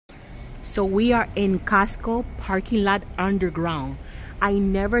So we are in Costco parking lot underground. I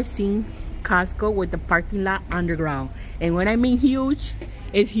never seen Costco with the parking lot underground. And when I mean huge,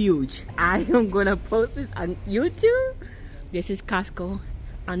 it's huge. I am gonna post this on YouTube. This is Costco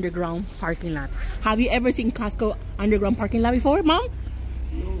underground parking lot. Have you ever seen Costco underground parking lot before, Mom?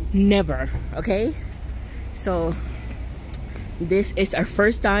 No. Never, okay? So this is our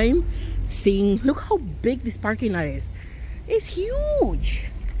first time seeing, look how big this parking lot is. It's huge.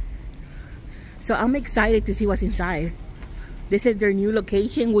 So I'm excited to see what's inside. This is their new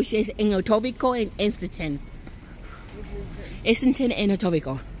location, which is in Etobicoke and Islington. Islington and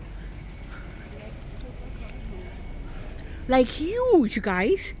Etobicoke. Like huge,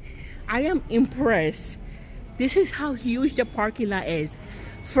 guys. I am impressed. This is how huge the parking lot is.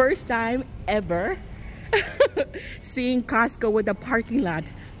 First time ever seeing Costco with the parking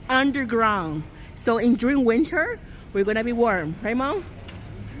lot underground. So during winter, we're gonna be warm, right, Mom?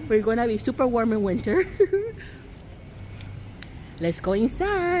 We're gonna be super warm in winter. Let's go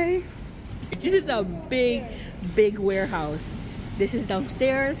inside. This is a big, big warehouse. This is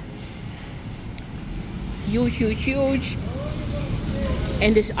downstairs. Huge, huge, huge.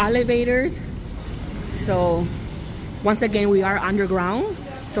 And there's elevators. So once again, we are underground.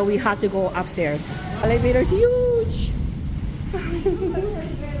 So we have to go upstairs. Elevator's huge.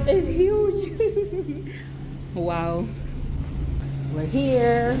 It's huge. Wow. We're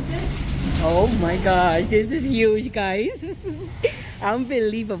here. Oh my gosh, this is huge, guys.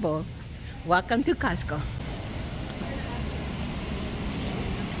 Unbelievable. Welcome to Costco.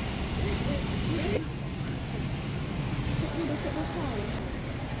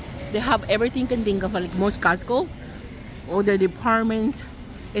 They have everything you can think of, like most Costco. All the departments.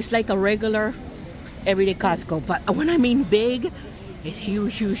 It's like a regular everyday Costco. But when I mean big, it's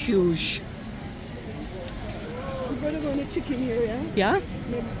huge, huge, huge. We're gonna go in the chicken area. Yeah?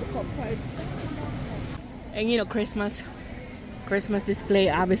 Maybe pick up pipe. And you know, Christmas display,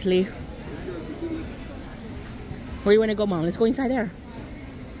 obviously. Where you wanna go, Mom? Let's go inside there.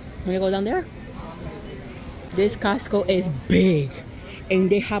 Wanna go down there? This Costco is big. And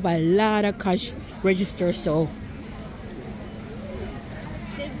they have a lot of cash registers, so.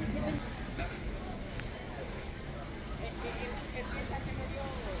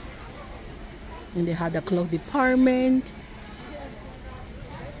 And they have the clothes department.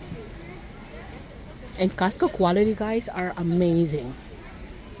 And Costco quality, guys, are amazing.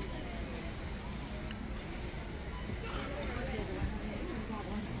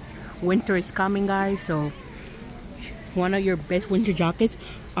 Winter is coming, guys, so one of your best winter jackets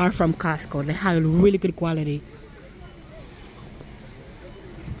are from Costco. They have really good quality.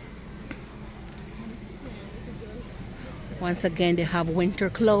 Once again, they have winter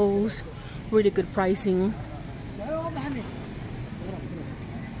clothes, really good pricing.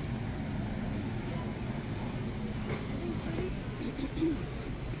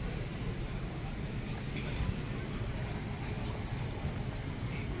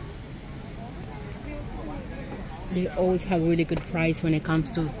 They always have really good price when it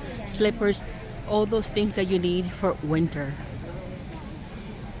comes to slippers, all those things that you need for winter.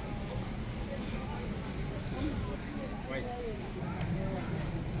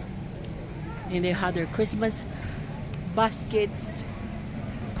 And they have their Christmas baskets.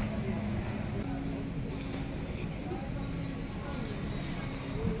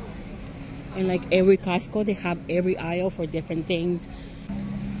 And like every Costco, they have every aisle for different things.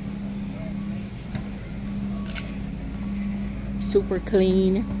 Super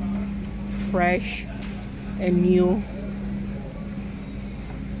clean, fresh, and new.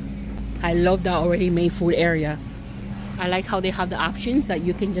 I love the already made food area. I like how they have the options that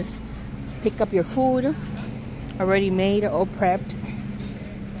you can just pick up your food already made or prepped,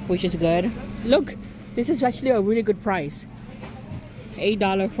 which is good. Look, this is actually a really good price.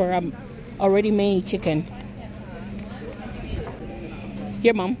 $8 for already made chicken.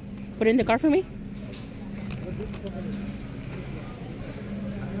 Here, Mom, put it in the car for me.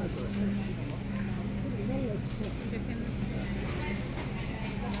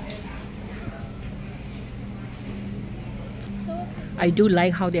 I do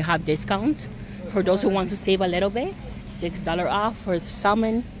like how they have discounts for those who want to save a little bit. $6 off for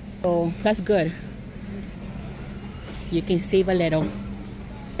salmon. So that's good. You can save a little.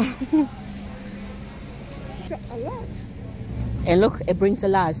 A lot. And look, it brings a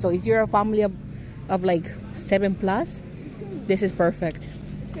lot. So if you're a family of like 7+, this is perfect.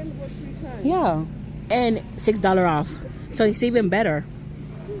 Yeah. And $6 off. So it's even better.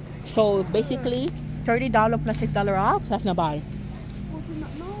 So basically $30 plus $6 off, that's not bad.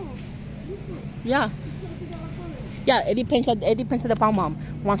 Yeah. Yeah, it depends on the pound, mom.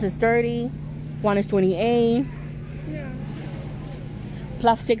 One is 30, one is 28. Yeah.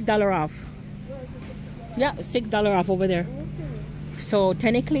 Plus $6 off. Yeah, $6 off over there. Okay. So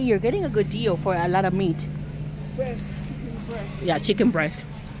technically, you're getting a good deal for a lot of meat. Breast, chicken breast. Yeah, chicken breast.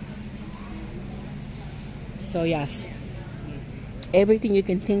 So yes, everything you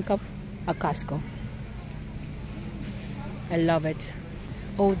can think of at Costco. I love it.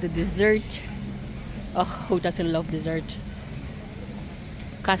 Oh, the dessert. Oh, who doesn't love dessert?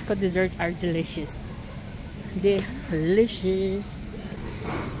 Costco desserts are delicious. Delicious.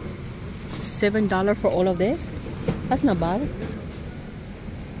 $7 for all of this? That's not bad.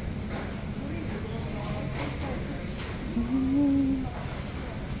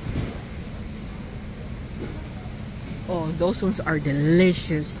 Oh, those ones are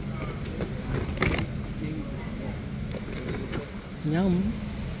delicious. Yum.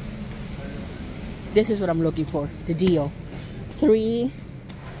 This is what I'm looking for, the deal. 3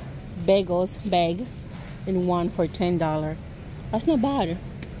 bagels bag and 1 for $10. That's not bad.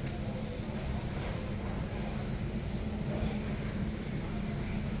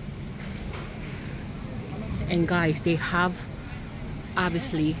 And guys, they have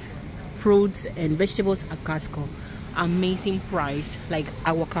obviously fruits and vegetables at Costco. Amazing price, like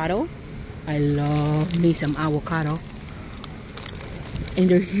avocado. I love me some avocado. And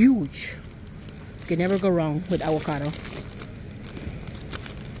they're huge. You can never go wrong with avocado.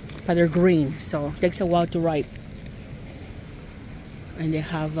 But they're green, so it takes a while to ripe. And they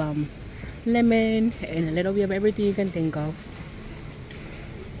have lemon and a little bit of everything you can think of.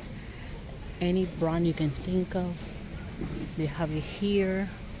 Any brand you can think of, they have it here.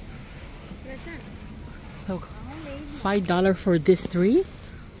 Look, $5 for this 3.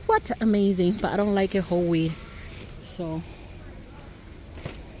 What amazing! But I don't like it whole wheat, so.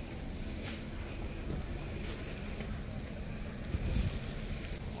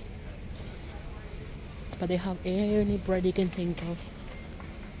 But they have any bread you can think of,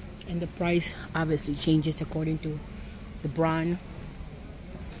 and the price obviously changes according to the brand.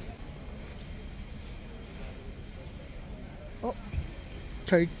 Oh,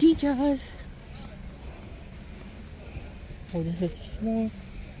 tortillas. Oh, this is small.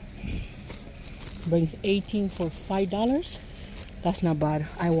 Brings 18 for $5. That's not bad.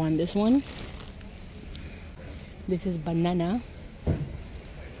 I want this one. This is banana.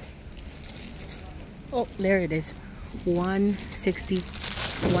 Oh, there it is.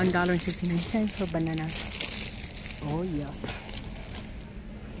 $1.69 for banana. Oh yes.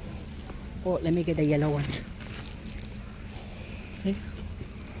 Oh, let me get the yellow one. Okay.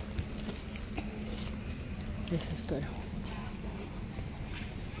 This is good.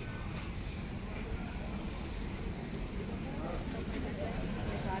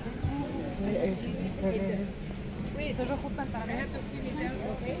 Where is it?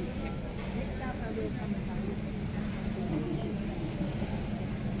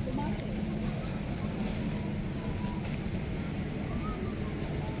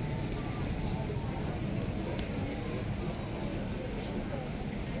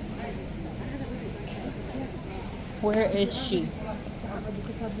 Where is she?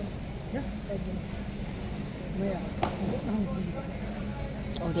 Where?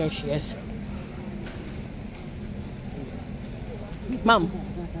 Oh, there she is. Mom.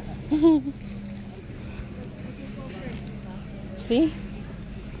 See?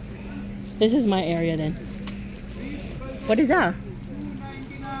 This is my area then. What is that?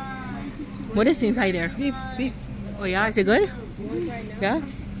 What is inside there? Beef, beef. Oh yeah, is it good? Yeah?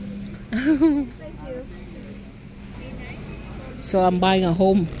 So I'm buying a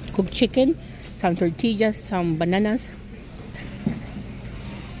home cooked chicken, some tortillas, some bananas.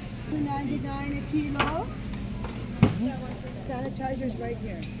 $2.99 a kilo. Sanitizers right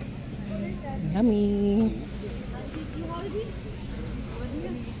here. Yummy.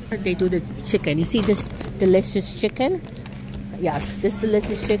 They do the chicken. You see this delicious chicken? Yes, this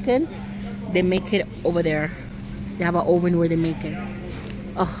delicious chicken. They make it over there. They have an oven where they make it.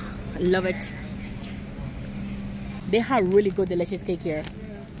 Oh, I love it. They have really good delicious cake here.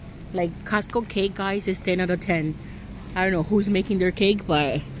 Like Costco cake, guys, is 10 out of 10. I don't know who's making their cake,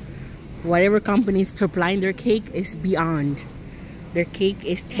 but whatever company is supplying their cake is beyond. Their cake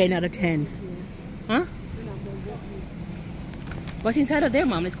is 10 out of 10. Huh? What's inside of there,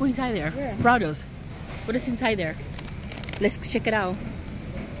 Mom? Let's go inside there. Where? Prados. What is inside there? Let's check it out.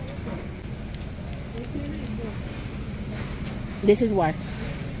 This is what?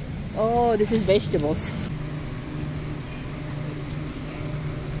 Oh, this is vegetables.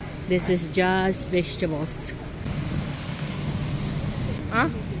 This is just vegetables. Huh?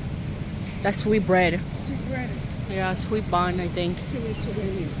 That's sweet bread. Sweet bread. Yeah, sweet bun, I think.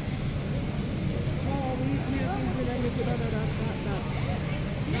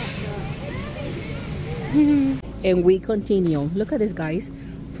 And we continue. Look at this, guys.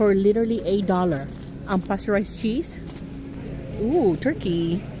 For literally $8. Unpasteurized cheese. Ooh,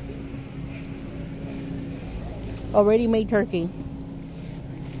 turkey. Already made turkey.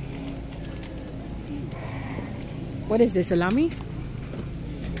 What is this, salami?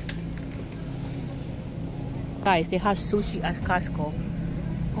 Guys, they have sushi at Costco.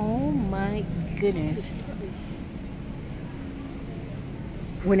 Oh my goodness.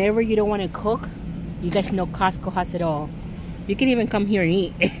 Whenever you don't want to cook, you guys know Costco has it all. You can even come here and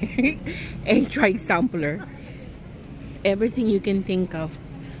eat and try sampler. Everything you can think of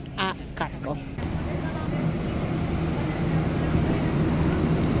at Costco.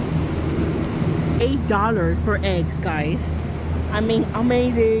 $8 for eggs, guys. I mean,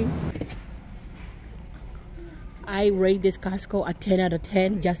 amazing. I rate this Costco a 10 out of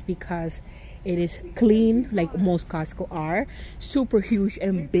 10 just because it is clean, like most Costco are. Super huge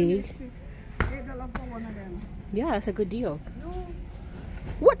and big. Yeah, that's a good deal.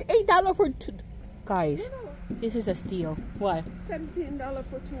 What? $8 for two? Guys, this is a steal. What? $17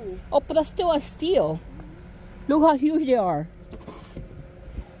 for two. Oh, but that's still a steal. Look how huge they are.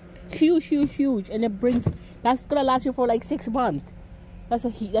 Huge, huge, huge. And it brings, that's gonna last you for like 6 months. That's a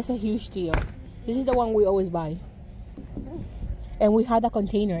huge deal. This is the one we always buy. And we had a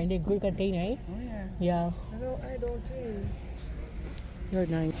container, and a good container, eh? Oh yeah. Yeah. I don't think. You're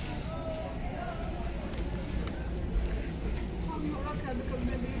nice.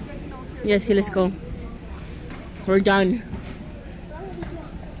 Yes, let's go. We're done.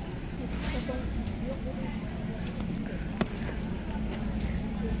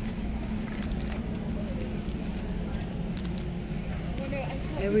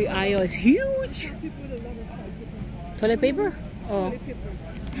 Every aisle is huge. Toilet paper? Oh.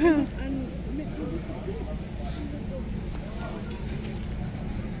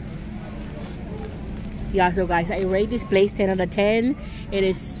 Yeah, so guys, I rate this place 10 out of 10. It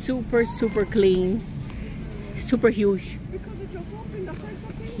is super, super clean. Super huge. Because it just opened, that's why it's so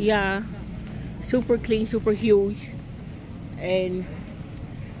clean. Yeah. Super clean, super huge. And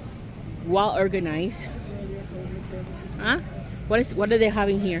well organized. Huh? What are they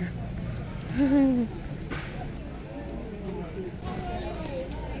having here?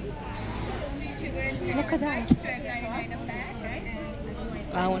 Look at that.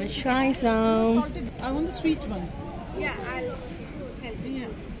 I want to try some. I want the sweet one. Yeah, I'll help you.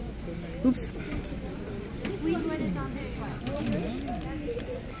 Oops. Sweet one is on this one.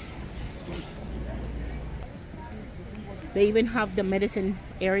 They even have the medicine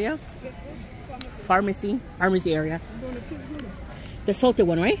area. Pharmacy area. The salted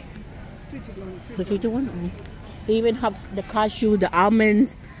one, right? The sweeter one? Oh. They even have the cashew, the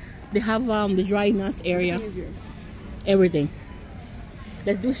almonds. They have the dry nuts area. Everything.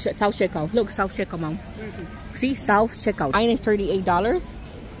 Let's do South checkout. Look, South checkout, Mom. See, South checkout. Mine is $38.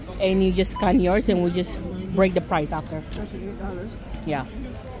 And you just scan yours and we just break the price after. $38. Yeah.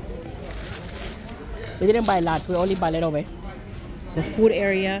 We didn't buy a lot. We only buy a little bit. The food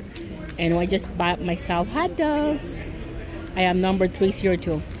area. And I just bought myself hot dogs. I am number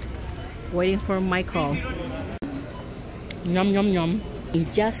 302. Waiting for my call. Yum, yum, yum.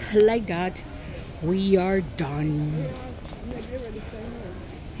 And just like that, we are done.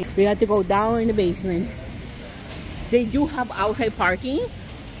 We have to go down in the basement. They do have outside parking.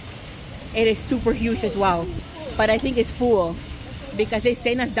 It is super huge as well. But I think it's full because they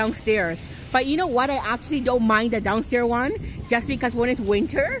send us downstairs. But you know what? I actually don't mind the downstairs one just because when it's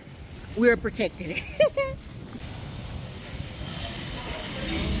winter, we're protected.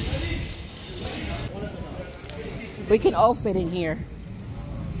 We can all fit in here.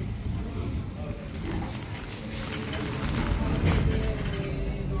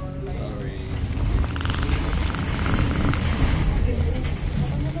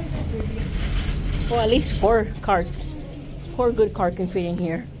 Well, at least 4 good cars can fit in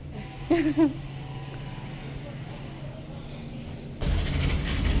here.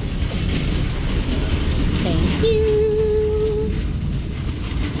 Thank you.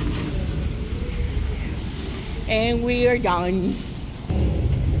 And we are done.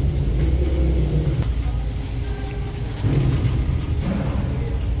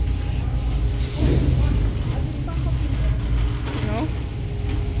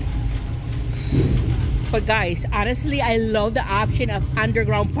 But guys, honestly, I love the option of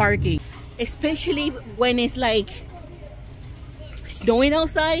underground parking, especially when it's like snowing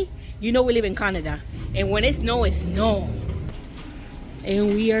outside. You know we live in Canada, and when it snows, it's snow.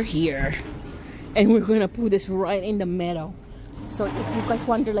 And we are here. And we're gonna put this right in the middle. So if you guys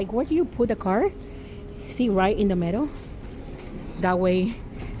wonder like where do you put the car, see, right in the middle, that way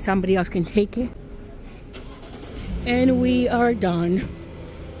somebody else can take it. And we are done.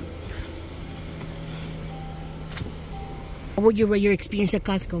 What would you rate your experience at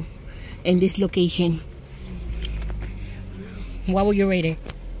Costco in this location? What would you rate it?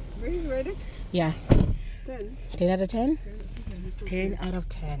 Where you rate it? Yeah. 10. 10 out of 10? 10. 10 out of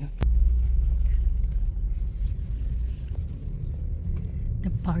 10. The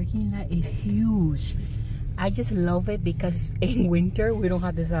parking lot is huge. I just love it because in winter we don't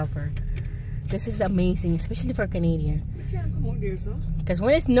have to suffer. This is amazing, especially for Canadian. We can't come out there, sir. Because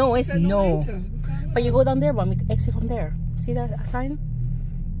when it's snow, it's no. Winter. But you go down there, but exit from there. See that sign?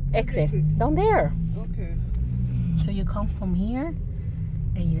 Exit. Down there. Okay. So you come from here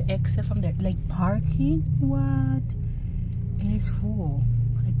and you exit from there. Like parking? What? And it's full.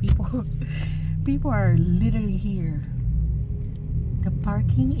 Like people are literally here. The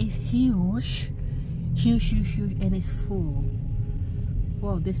parking is huge. Huge, and it's full.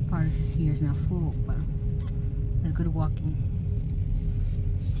 Well, this part here is not full, but they're good walking.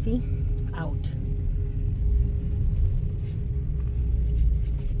 See? Out.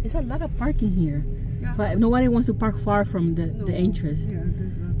 There's a lot of parking here. Yeah. But nobody wants to park far from the entrance. Yeah,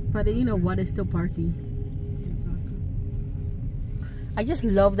 there's a... But you know what? It's still parking. Exactly. I just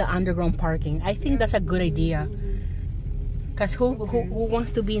love the underground parking. I think that's a good idea. Because who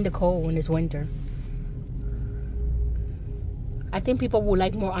wants to be in the cold when it's winter? I think people would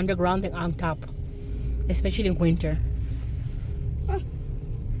like more underground than on top. Especially in winter. Ah,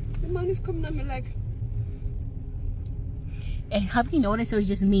 the man is coming at me like... And have you noticed, or it's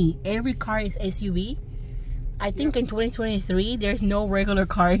just me, every car is SUV? I think in 2023 there's no regular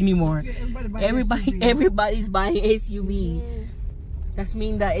car anymore. Yeah, everybody everybody's buying SUV. That's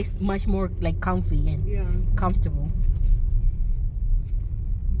mean that it's much more like comfy and comfortable.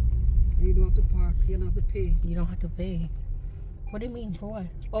 You don't have to park, you don't have to pay. You don't have to pay. What do you mean? For what?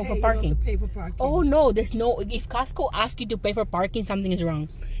 Oh, for You parking. don't have to pay for parking. Oh no, there's no. If Costco asks you to pay for parking, something is wrong.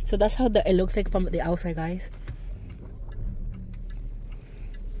 So that's how it looks like from the outside, guys.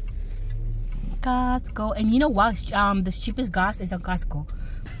 Costco, and you know what? The cheapest gas is at Costco.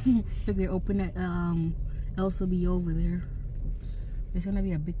 Look, they open at LCB over there. There's gonna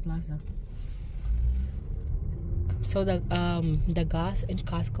be a big plaza. So the gas in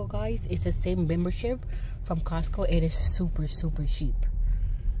Costco, guys, is the same membership from Costco. It is super cheap.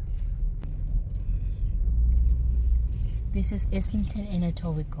 This is Islington and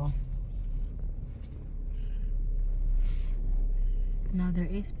Etobicoke. Now there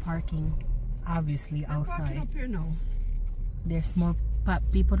is parking, obviously, outside. Up here now. There's more, but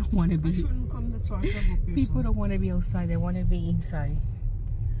people don't want to be. I shouldn't come this far up here. People don't want to be outside. They want to be inside.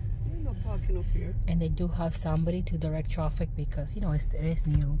 There's no parking up here. And they do have somebody to direct traffic because it is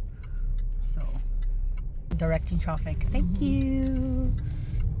new. So directing traffic. Thank you.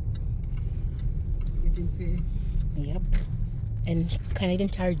 You didn't pay. Yep. And Canadian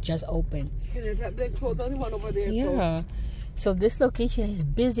Tire just opened. They closed only one over there. Yeah. So this location is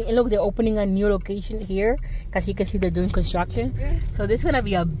busy. And look, they're opening a new location here because you can see they're doing construction. Yeah. So this is gonna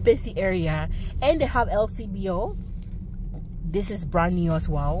be a busy area. And they have LCBO. This is brand new as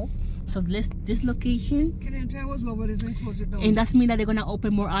well. So this location. Canadian Tire was over there and close it down. And that's mean that they're gonna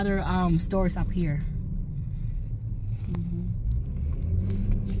open more other stores up here.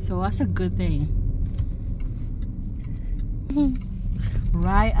 So that's a good thing.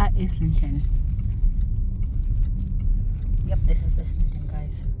 Right at Islington. Yep, this is Islington,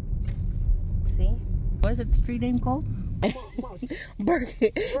 guys. See? What is it street name called?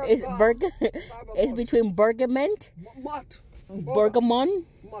 It's between Bergamont,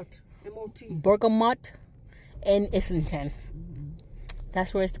 Bergamont, and Islington.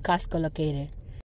 That's where it's the Costco located.